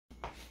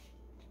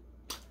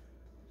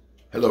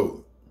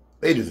Hello,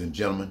 ladies and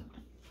gentlemen.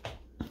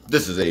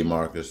 This is A.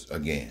 Marcus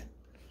again,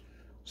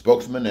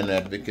 spokesman and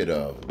advocate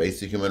of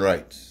basic human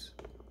rights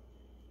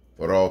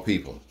for all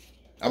people.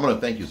 I want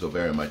to thank you so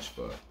very much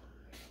for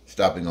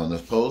stopping on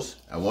this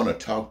post. I want to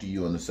talk to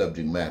you on the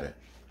subject matter.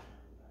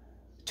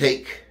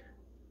 Take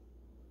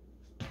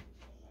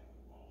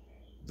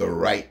the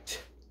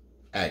right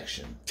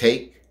action.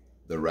 Take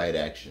the right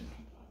action.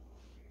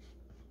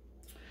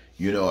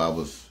 You know, I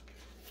was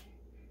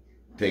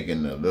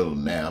taking a little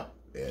nap,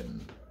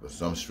 and for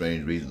some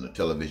strange reason, a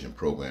television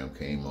program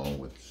came on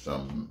with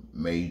some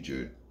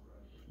major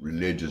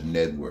religious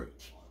network.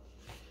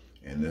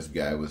 And this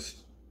guy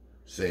was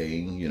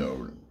saying, you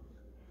know,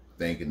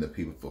 thanking the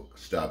people for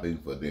stopping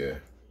for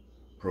their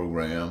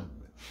program,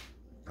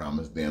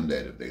 promised them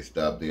that if they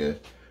stopped there,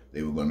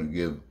 they were going to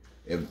give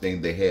everything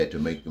they had to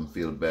make them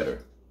feel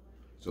better,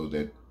 so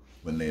that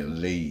when they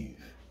leave,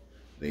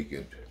 they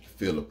could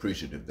feel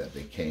appreciative that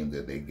they came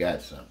there, they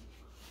got something.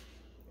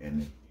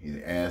 And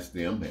he asked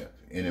them if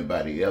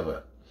anybody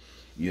ever,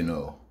 you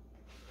know,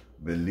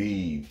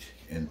 believed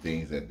in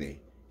things that they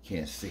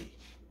can't see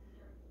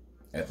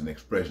as an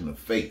expression of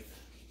faith.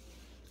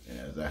 And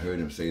as I heard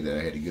him say that,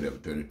 I had to get up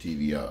and turn the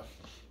TV off.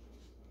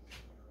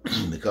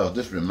 Because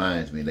this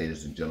reminds me,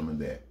 ladies and gentlemen,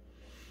 that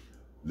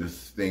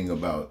this thing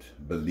about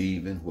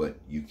believing what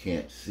you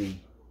can't see,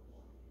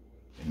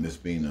 and this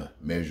being a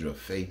measure of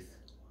faith,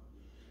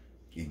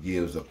 it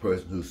gives a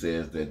person who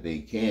says that they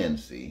can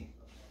see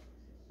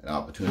an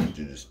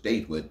opportunity to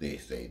state what they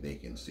say they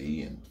can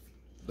see, and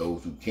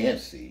those who can't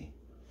see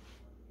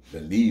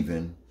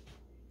believing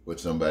what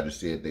somebody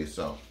said they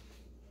saw.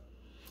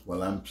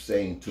 Well, I'm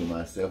saying to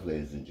myself,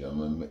 ladies and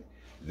gentlemen,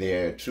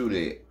 there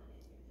truly,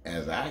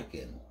 as I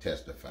can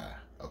testify,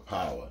 a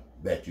power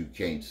that you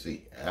can't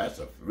see. That's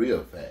a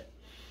real fact.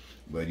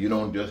 But you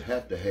don't just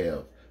have to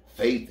have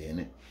faith in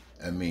it.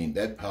 I mean,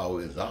 that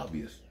power is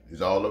obvious.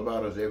 It's all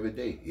about us every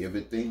day.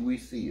 Everything we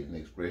see is an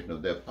expression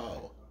of that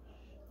power.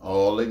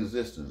 All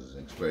existence is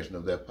an expression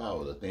of that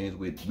power. The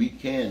things we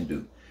can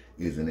do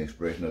is an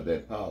expression of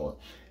that power.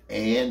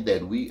 And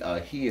that we are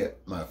here,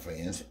 my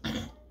friends,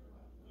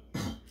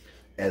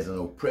 as an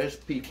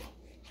oppressed people.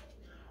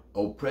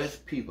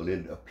 Oppressed people,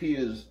 it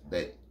appears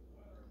that,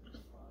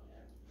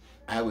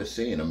 I would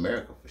say in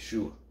America for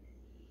sure,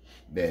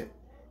 that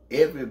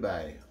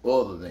everybody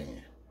other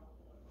than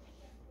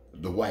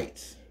the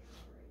whites,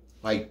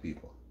 white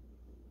people,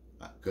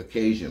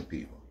 Caucasian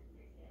people,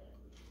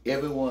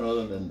 everyone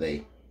other than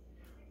they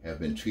have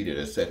been treated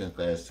as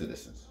second-class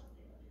citizens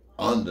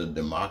under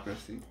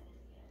democracy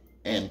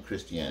and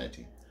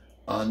Christianity.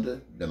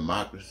 Under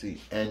democracy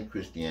and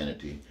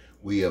Christianity,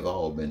 we have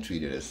all been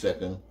treated as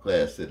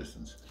second-class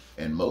citizens.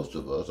 And most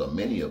of us, or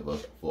many of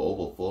us, for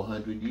over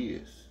 400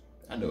 years.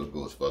 I know it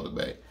goes further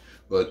back,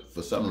 but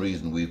for some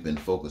reason we've been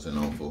focusing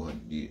on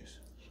 400 years.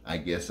 I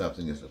guess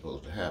something is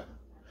supposed to happen.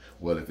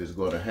 Well, if it's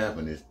going to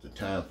happen, it's the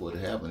time for it to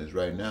happen is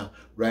right now.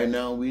 Right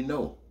now we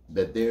know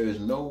that there is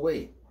no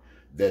way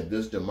that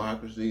this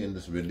democracy and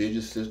this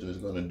religious system is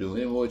going to do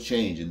any more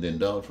changing than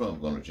Donald Trump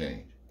is going to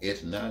change.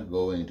 It's not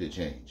going to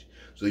change.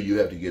 So you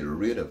have to get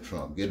rid of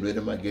Trump, get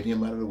him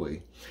out of the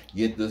way,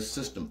 get the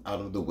system out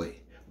of the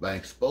way by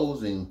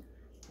exposing.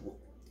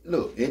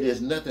 Look, it is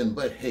nothing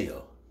but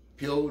hell,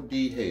 pure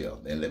D hell.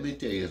 And let me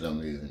tell you something,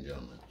 ladies and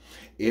gentlemen.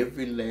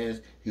 Every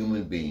last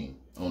human being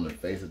on the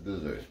face of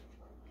this earth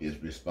is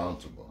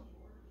responsible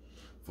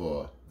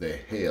for the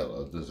hell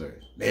of this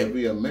earth.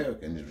 Every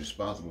American is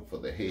responsible for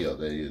the hell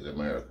that is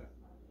America.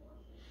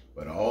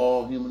 But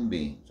all human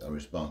beings are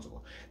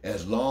responsible.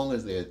 As long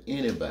as there's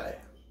anybody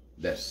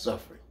that's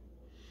suffering.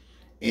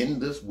 In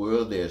this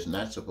world, there's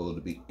not supposed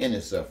to be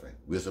any suffering.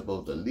 We're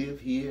supposed to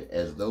live here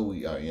as though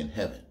we are in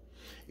heaven.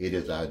 It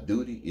is our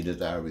duty, it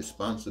is our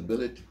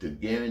responsibility to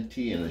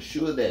guarantee and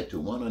assure that to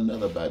one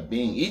another by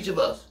being, each of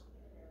us,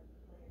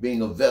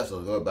 being a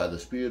vessel or by the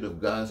Spirit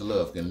of God's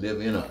love can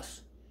live in us.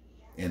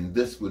 And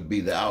this would be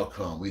the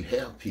outcome. We'd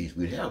have peace,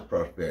 we'd have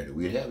prosperity,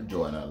 we'd have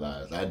joy in our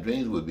lives. Our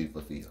dreams would be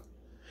fulfilled.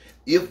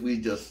 If we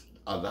just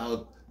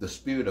allowed the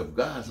Spirit of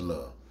God's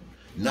love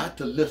not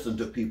to listen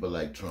to people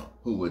like Trump,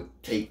 who would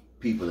take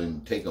people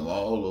and take them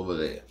all over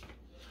there,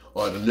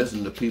 or to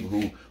listen to people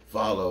who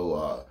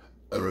follow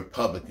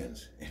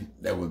Republicans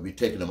that would be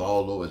taking them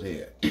all over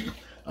there,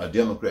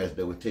 Democrats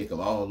that would take them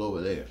all over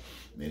there.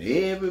 And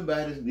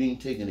everybody's being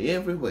taken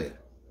everywhere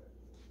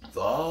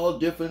for all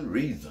different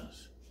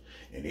reasons.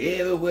 And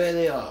everywhere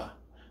they are,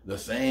 the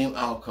same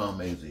outcome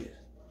exists.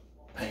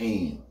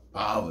 Pain,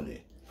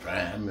 poverty,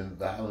 crime and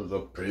violence,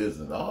 or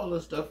prison, all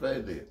the stuff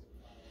right there.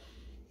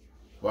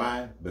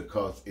 Why?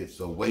 Because it's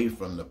away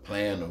from the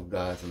plan of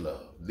God's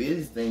love.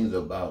 These things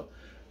about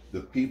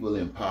the people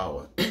in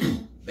power,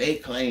 they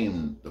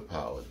claim the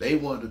power. They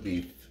want to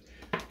be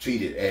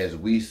treated as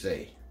we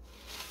say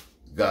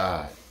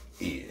God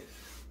is.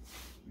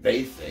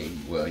 They say,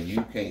 well,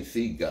 you can't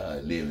see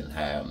God living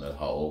high on the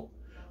hog,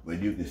 but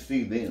you can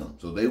see them.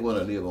 So they want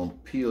to live on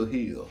Pill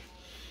Hill.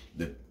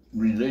 The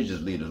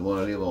religious leaders want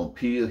to live on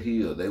Pill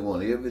Hill. They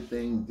want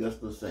everything just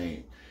the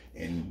same.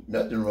 And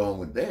nothing wrong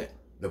with that.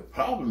 The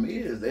problem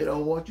is they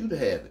don't want you to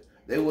have it.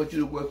 They want you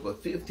to work for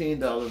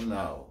 $15 an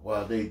hour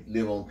while they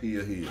live on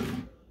Pier Hill,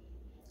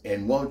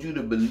 and want you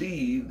to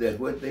believe that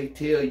what they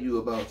tell you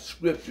about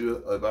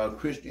Scripture, about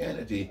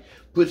Christianity,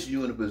 puts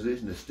you in a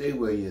position to stay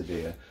where you're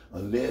there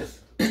unless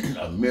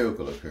a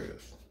miracle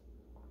occurs.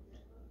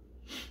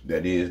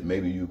 That is,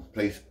 maybe you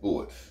play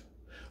sports,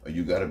 or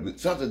you got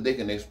something they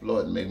can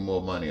exploit and make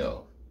more money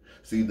off.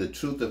 See, the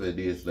truth of it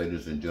is,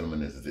 ladies and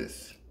gentlemen, is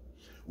this.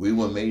 We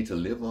were made to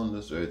live on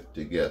this earth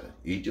together,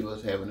 each of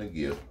us having a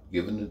gift,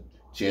 given the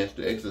chance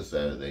to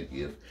exercise that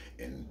gift,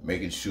 and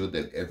making sure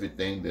that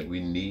everything that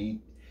we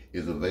need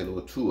is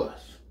available to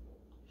us.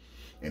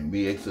 And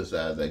we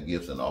exercise our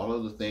gifts and all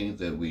of the things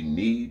that we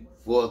need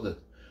for the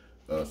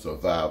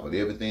survival,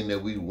 everything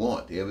that we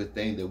want,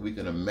 everything that we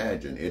can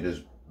imagine, it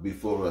is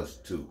before us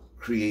to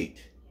create.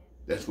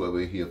 That's what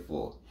we're here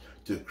for,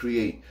 to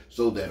create,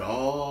 so that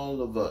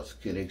all of us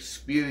can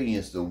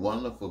experience the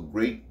wonderful,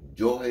 great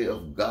joy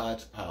of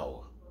God's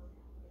power.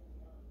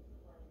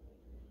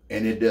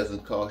 And it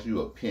doesn't cost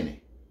you a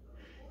penny.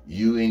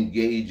 You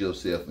engage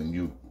yourself and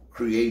you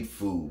create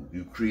food.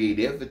 You create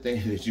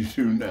everything that you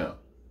do now.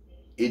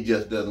 It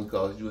just doesn't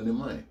cost you any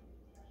money,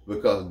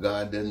 because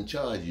God doesn't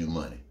charge you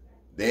money.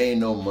 There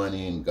ain't no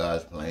money in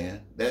God's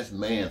plan. That's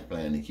man's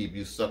plan to keep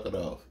you suckered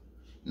off.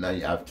 Now,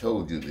 I've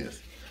told you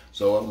this.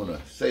 So I'm going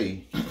to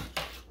say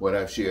what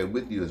I've shared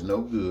with you is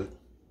no good.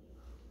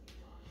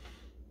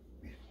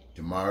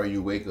 Tomorrow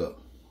you wake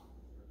up.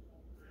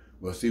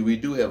 Well, see, we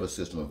do have a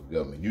system of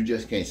government. You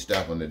just can't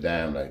stop on the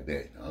dime like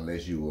that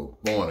unless you were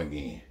born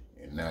again.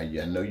 And now I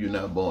know you're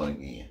not born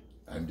again.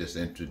 I'm just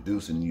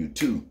introducing you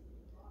to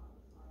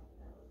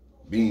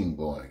being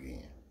born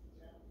again.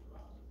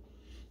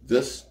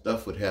 This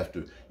stuff would have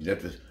to, you'd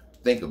have to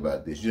think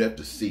about this. You'd have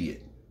to see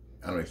it.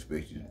 I don't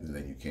expect you to do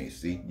that you can't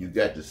see. You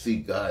got to see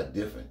God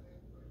different.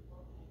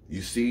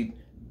 You see,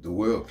 the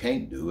world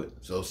can't do it,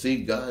 so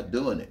see God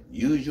doing it.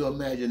 Use your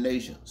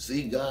imagination.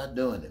 See God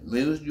doing it.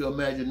 Use your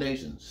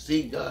imagination.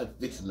 See God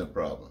fixing the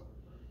problem.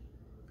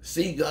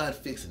 See God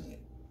fixing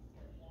it.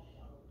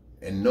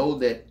 And know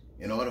that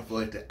in order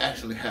for it to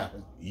actually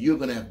happen, you're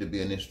going to have to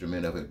be an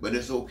instrument of it. But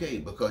it's okay,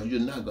 because you're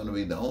not going to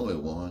be the only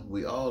one.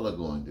 We all are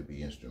going to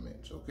be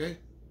instruments, okay?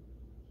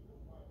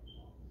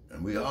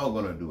 And we all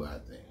going to do our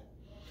thing.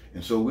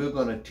 And so we're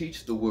going to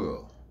teach the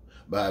world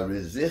by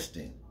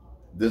resisting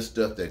this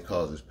stuff that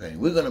causes pain.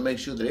 We're going to make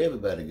sure that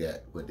everybody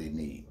got what they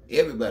need.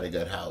 Everybody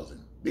got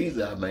housing. These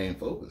are our main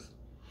focus.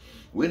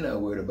 We're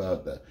not worried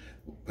about the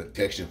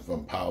protection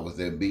from powers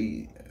that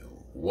be,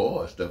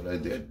 war, stuff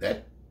like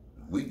that.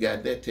 We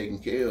got that taken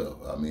care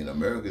of. I mean,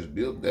 America's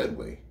built that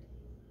way.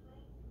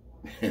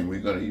 And we're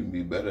going to even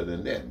be better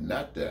than that.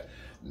 Not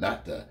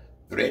to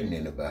threaten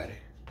anybody,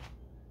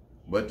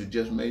 but to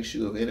just make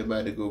sure if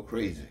anybody go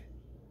crazy,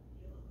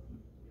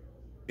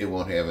 it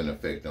won't have an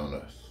effect on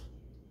us.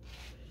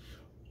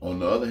 On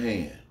the other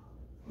hand,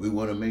 we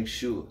want to make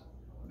sure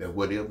that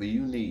whatever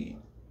you need,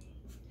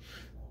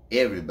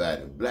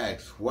 everybody,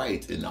 blacks,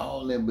 whites, and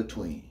all in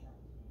between,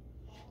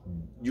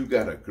 you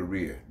got a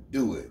career,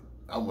 do it.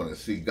 I want to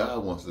see,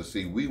 God wants to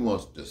see, we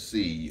want to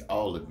see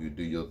all of you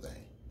do your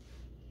thing.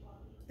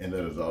 And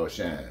let us all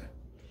shine.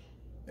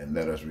 And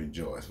let us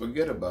rejoice.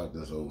 Forget about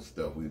this old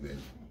stuff we've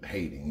been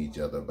hating each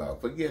other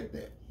about. Forget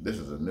that. This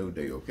is a new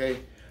day,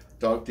 okay?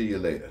 Talk to you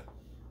later.